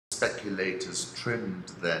speculators trimmed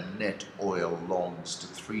their net oil longs to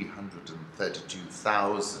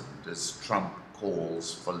 332,000 as Trump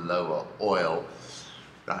calls for lower oil.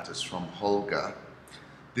 That is from Holger.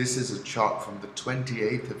 This is a chart from the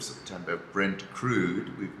 28th of September, Brent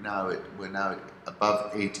crude. We're now at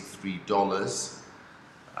above $83.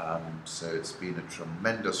 So it's been a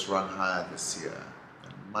tremendous run higher this year.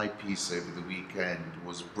 And my piece over the weekend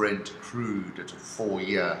was Brent crude at a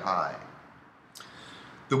 4-year high.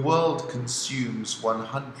 The world consumes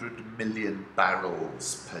 100 million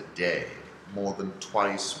barrels per day, more than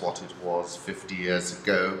twice what it was 50 years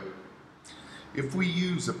ago. If we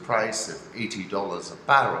use a price of $80 a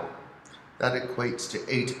barrel, that equates to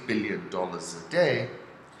 $8 billion a day,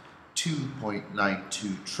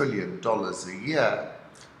 $2.92 trillion a year,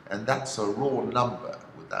 and that's a raw number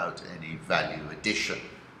without any value addition.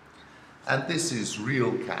 And this is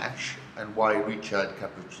real cash, and why Richard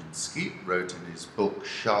Kapuscinski wrote in his book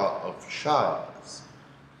Shah of Shahs.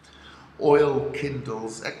 Oil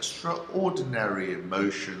kindles extraordinary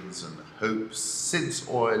emotions and hopes, since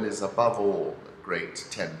oil is above all a great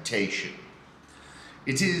temptation.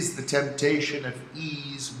 It is the temptation of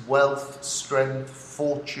ease, wealth, strength,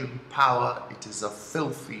 fortune, power. It is a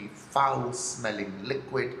filthy, foul-smelling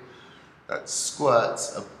liquid that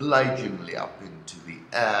squirts obligingly up into the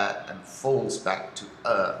air and falls back to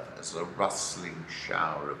earth as a rustling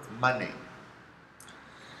shower of money.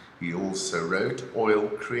 He also wrote, oil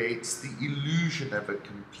creates the illusion of a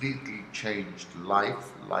completely changed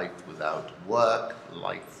life, life without work,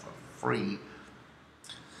 life for free.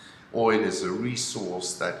 Oil is a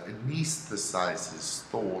resource that anesthetizes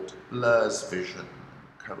thought, blurs vision,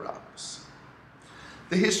 corrupts.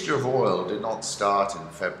 The history of oil did not start in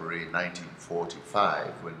February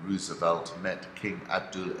 1945 when Roosevelt met King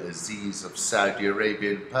Abdul Aziz of Saudi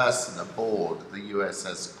Arabia in person aboard the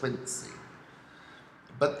USS Quincy.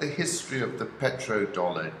 But the history of the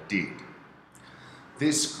petrodollar did.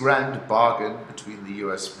 This grand bargain between the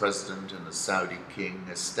US president and the Saudi king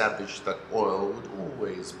established that oil would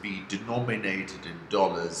always be denominated in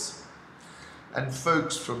dollars, and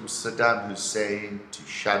folks from Saddam Hussein to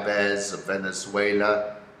Chavez of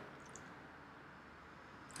Venezuela,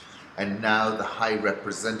 and now the High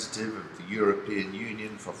Representative of the European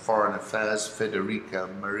Union for Foreign Affairs, Federica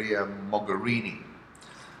Maria Mogherini,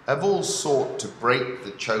 have all sought to break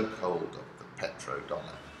the chokehold of the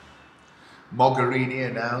petrodollar. Mogherini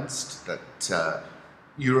announced that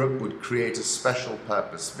Europe would create a special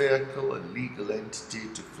purpose vehicle, a legal entity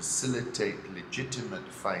to facilitate legitimate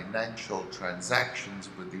financial transactions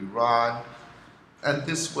with Iran, and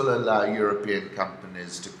this will allow European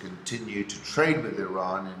companies to continue to trade with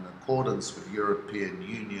Iran in accordance with European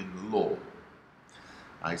Union law.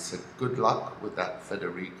 I said, good luck with that,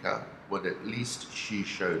 Federica, but at least she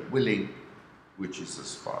showed willing, which is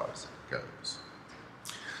as far as it goes.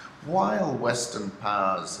 While Western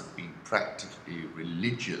powers have been practically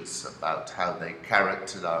religious about how they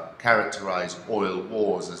characterize oil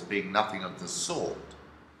wars as being nothing of the sort,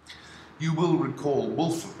 you will recall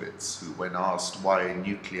Wolfowitz, who, when asked why a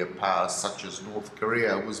nuclear power such as North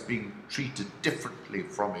Korea was being treated differently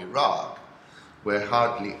from Iraq, where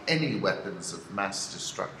hardly any weapons of mass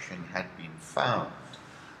destruction had been found,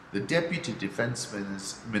 the Deputy Defense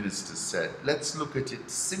Minister said, let's look at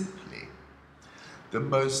it simply. The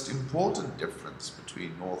most important difference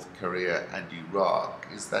between North Korea and Iraq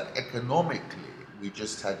is that economically we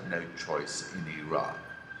just had no choice in Iraq.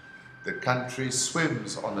 The country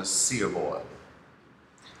swims on a sea of oil.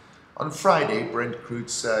 On Friday, Brent crude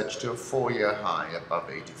surged to a 4-year high above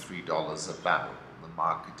 $83 a barrel. The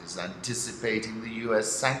market is anticipating the US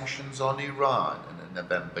sanctions on Iran and a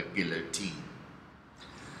November guillotine.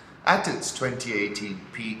 At its 2018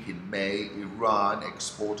 peak in May, Iran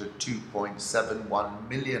exported 2.71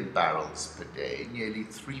 million barrels per day, nearly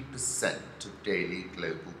 3% of daily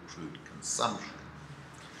global crude consumption.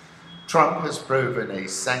 Trump has proven a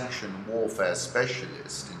sanction warfare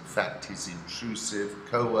specialist. In fact, his intrusive,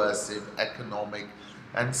 coercive, economic,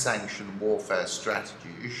 and sanction warfare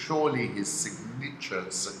strategy is surely his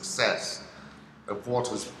signature success of what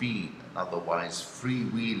has been an otherwise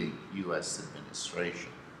freewheeling US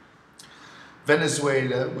administration.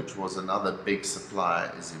 Venezuela, which was another big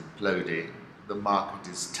supplier, is imploding, the market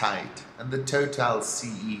is tight, and the Total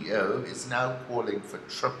CEO is now calling for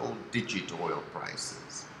triple-digit oil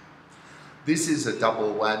prices. This is a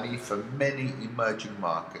double whammy for many emerging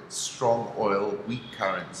markets, strong oil, weak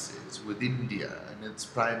currencies, with India and its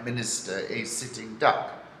Prime Minister a sitting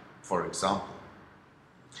duck, for example.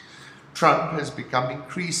 Trump has become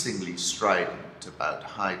increasingly strident about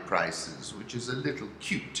high prices, which is a little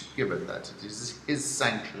cute given that it is his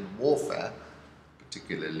sanction warfare, but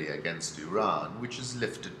particularly against Iran, which has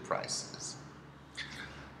lifted prices.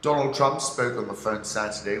 Donald Trump spoke on the phone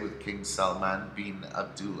Saturday with King Salman bin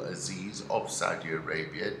Abdulaziz of Saudi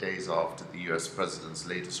Arabia, days after the US president's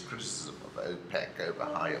latest criticism of OPEC over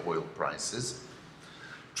high oil prices.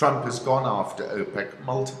 Trump has gone after OPEC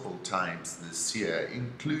multiple times this year,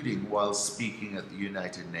 including while speaking at the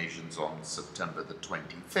United Nations on September the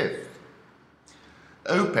 25th.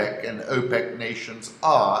 OPEC and OPEC nations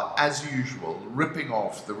are, as usual, ripping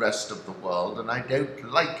off the rest of the world, and I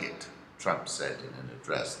don't like it, Trump said in an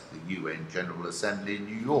address at the UN General Assembly in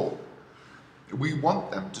New York. We want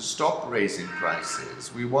them to stop raising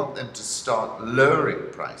prices, we want them to start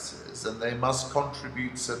lowering prices, and they must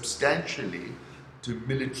contribute substantially to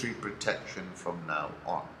military protection from now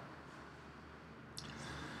on.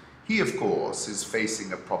 He, of course, is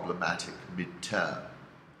facing a problematic midterm,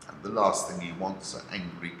 and the last thing he wants are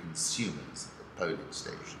angry consumers at the polling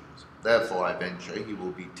stations. Therefore, I venture he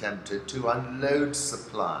will be tempted to unload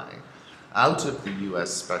supply out of the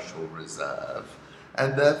US Special Reserve,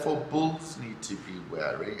 and therefore bulls need to be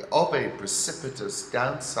wary of a precipitous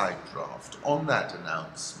downside draft on that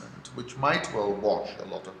announcement, which might well wash a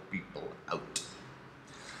lot of people out.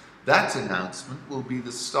 That announcement will be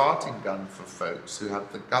the starting gun for folks who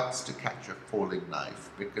have the guts to catch a falling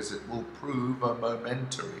knife, because it will prove a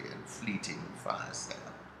momentary and fleeting fire sale.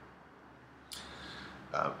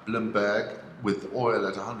 Bloomberg, with oil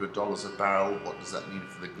at $100 a barrel, what does that mean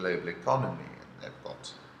for the global economy? And they've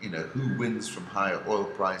got, who wins from higher oil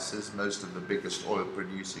prices? Most of the biggest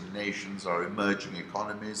oil-producing nations are emerging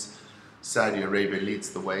economies. Saudi Arabia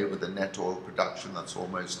leads the way with a net oil production that's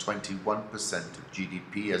almost 21% of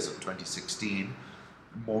GDP as of 2016,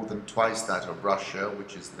 more than twice that of Russia,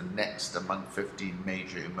 which is the next among 15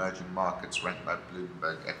 major emerging markets ranked by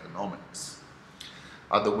Bloomberg Economics.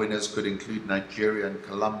 Other winners could include Nigeria and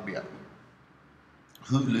Colombia.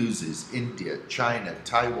 Who loses? India, China,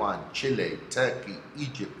 Taiwan, Chile, Turkey,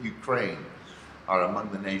 Egypt, Ukraine are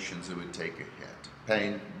among the nations who would take a hit.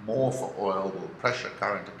 Paying more for oil will pressure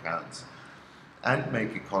current accounts and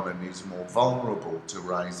make economies more vulnerable to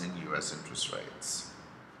rising US interest rates.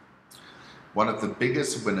 One of the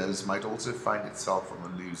biggest winners might also find itself on the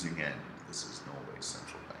losing end. This is Norway's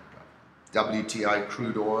central bank. WTI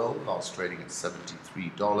crude oil last trading at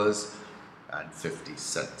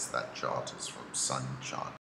 $73.50. That chart is from Sun Chart.